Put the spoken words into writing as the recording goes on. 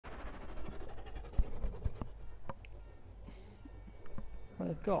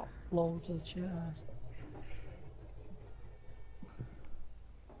They've got loads of chairs.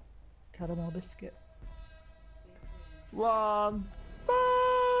 Caramel biscuit. One.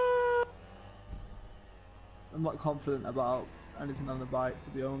 I'm not confident about anything on the bike, to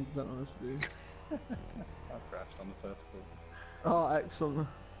be 100% honest with you. I've crashed on the first call. Oh, excellent.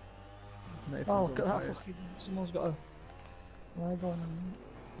 Nathan's Oh, look at on that fire. fucking... Someone's got a leg on.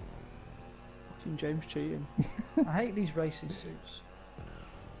 Fucking James cheating. I hate these racing suits.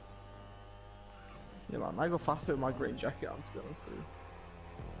 Yeah, man, I go faster with my green jacket on, to be honest with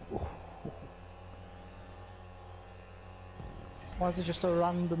you. Why is there just a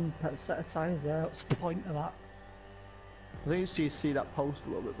random set of tyres there? What's the point of that? I think you see that post a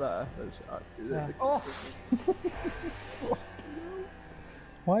little bit better. Yeah. Oh!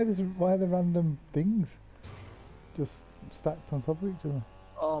 Why are the random things just stacked on top of each other?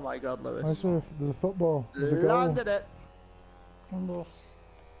 Oh my god, Lewis. Why is there's a football? There's a goal. Landed it!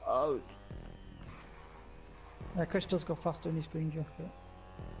 Oh, Yeah, Chris does go faster in his green jacket.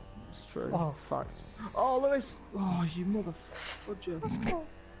 it's true. Oh. Fact. Oh, Lewis! Oh, you motherfucker.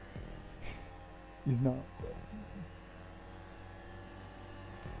 He's not.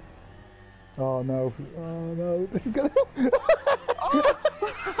 Oh no! Oh no! This is gonna.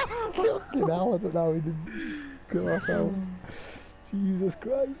 Fucking hell! I don't know. We didn't kill ourselves. Jesus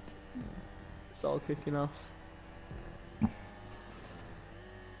Christ! It's all kicking off.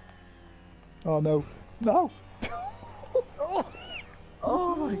 Oh no! No!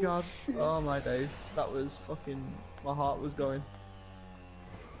 Oh my god. Oh my days. That was fucking... My heart was going.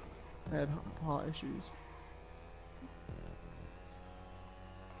 I had heart issues.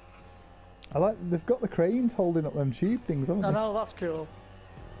 I like they've got the cranes holding up them tube things, haven't I they? know, that's cool.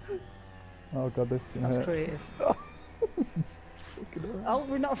 Oh god, this is gonna That's hurt. creative. Fucking hell. Oh,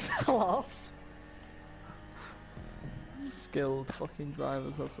 we not fell off. Skilled fucking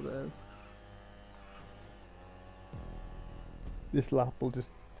drivers, that's what it is. This lap will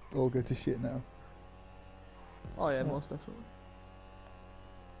just all go to shit now. Oh yeah, most definitely.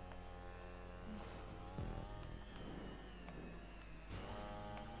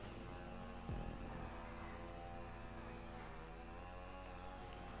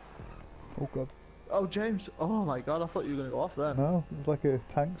 Oh god. Oh James, oh my god, I thought you were gonna go off then. No, it's like a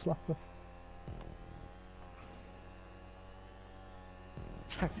tank slapper.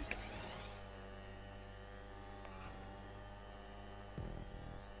 Tank.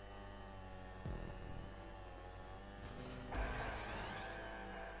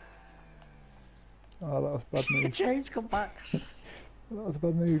 Oh, that was a bad move. James, come back. That was a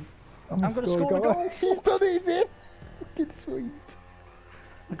bad move. I'm gonna score a the goal. He's done it, he's in! Fucking sweet.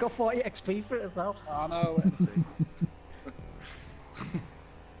 I got 40 XP for it as well. Oh no, wait and see.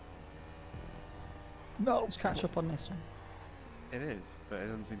 No! Let's catch up on this one. It is, but it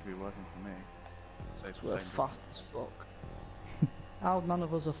doesn't seem to be working for me. It's safe to We're say. fast as fuck. How none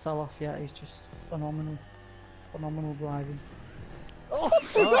of us have fell off yet, he's just phenomenal. Phenomenal driving. Oh!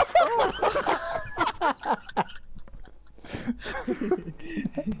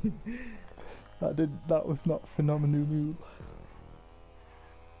 That was not phenomenal move.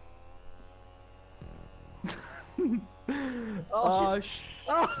 Oh,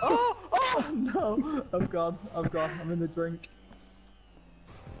 oh no! I'm gone. I'm in the drink.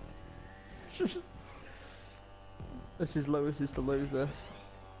 This is Lewis's to lose this.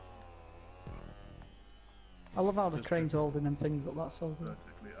 I love how the Just crane's holding them things up, that's so good.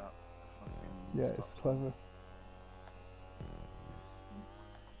 Vertically up. Fucking Yeah, stop. it's clever.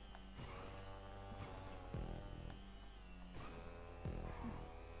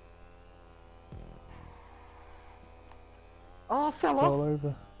 Oh, I fell All off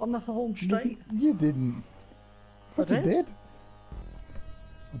over. on the home straight. You didn't. I Fucking did. did.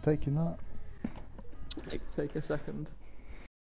 I'm taking that. Take a second.